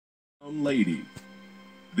Lady.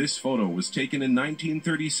 This photo was taken in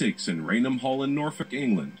 1936 in Rainham Hall in Norfolk,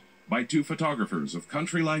 England, by two photographers of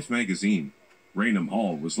Country Life magazine. Rainham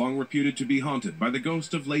Hall was long reputed to be haunted by the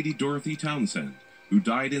ghost of Lady Dorothy Townshend, who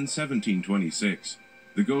died in 1726.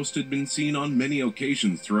 The ghost had been seen on many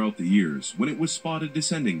occasions throughout the years when it was spotted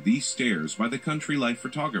descending these stairs by the Country Life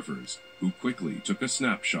photographers, who quickly took a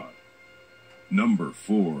snapshot. Number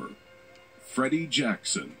 4. Freddie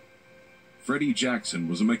Jackson. Freddie Jackson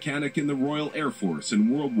was a mechanic in the Royal Air Force in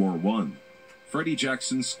World War I. Freddie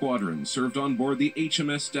Jackson's squadron served on board the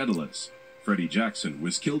HMS Daedalus. Freddie Jackson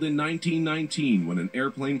was killed in 1919 when an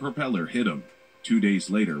airplane propeller hit him. 2 days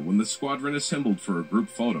later, when the squadron assembled for a group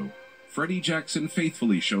photo, Freddie Jackson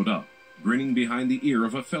faithfully showed up, grinning behind the ear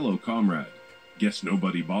of a fellow comrade. Guess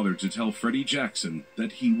nobody bothered to tell Freddie Jackson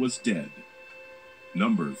that he was dead.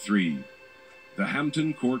 Number 3. The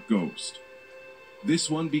Hampton Court Ghost. This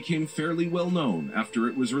one became fairly well known after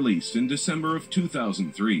it was released in December of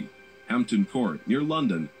 2003. Hampton Court, near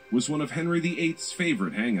London, was one of Henry VIII's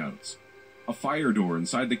favorite hangouts. A fire door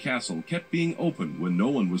inside the castle kept being opened when no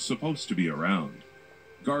one was supposed to be around.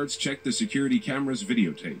 Guards checked the security camera's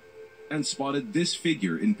videotape and spotted this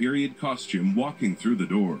figure in period costume walking through the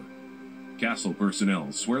door. Castle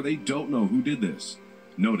personnel swear they don't know who did this,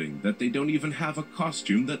 noting that they don't even have a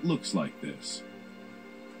costume that looks like this.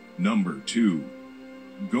 Number 2.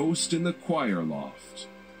 Ghost in the Choir Loft.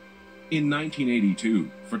 In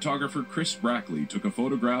 1982, photographer Chris Brackley took a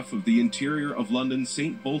photograph of the interior of London's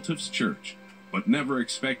St. Botolph's Church, but never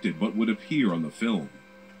expected what would appear on the film.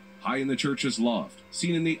 High in the church's loft,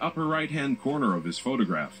 seen in the upper right-hand corner of his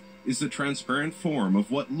photograph, is the transparent form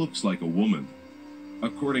of what looks like a woman.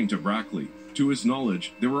 According to Brackley, to his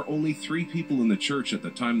knowledge, there were only 3 people in the church at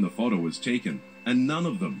the time the photo was taken, and none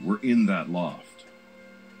of them were in that loft.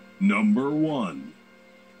 Number 1.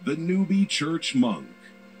 The Newby Church Monk.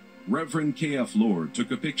 Reverend K.F. Lord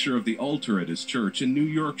took a picture of the altar at his church in New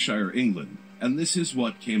Yorkshire, England, and this is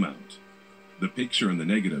what came out. The picture and the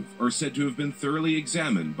negative are said to have been thoroughly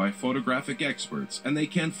examined by photographic experts, and they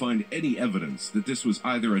can't find any evidence that this was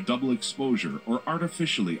either a double exposure or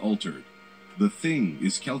artificially altered. The thing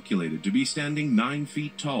is calculated to be standing 9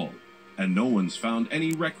 feet tall, and no one's found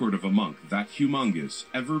any record of a monk that humongous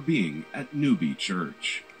ever being at Newby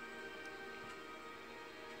Church.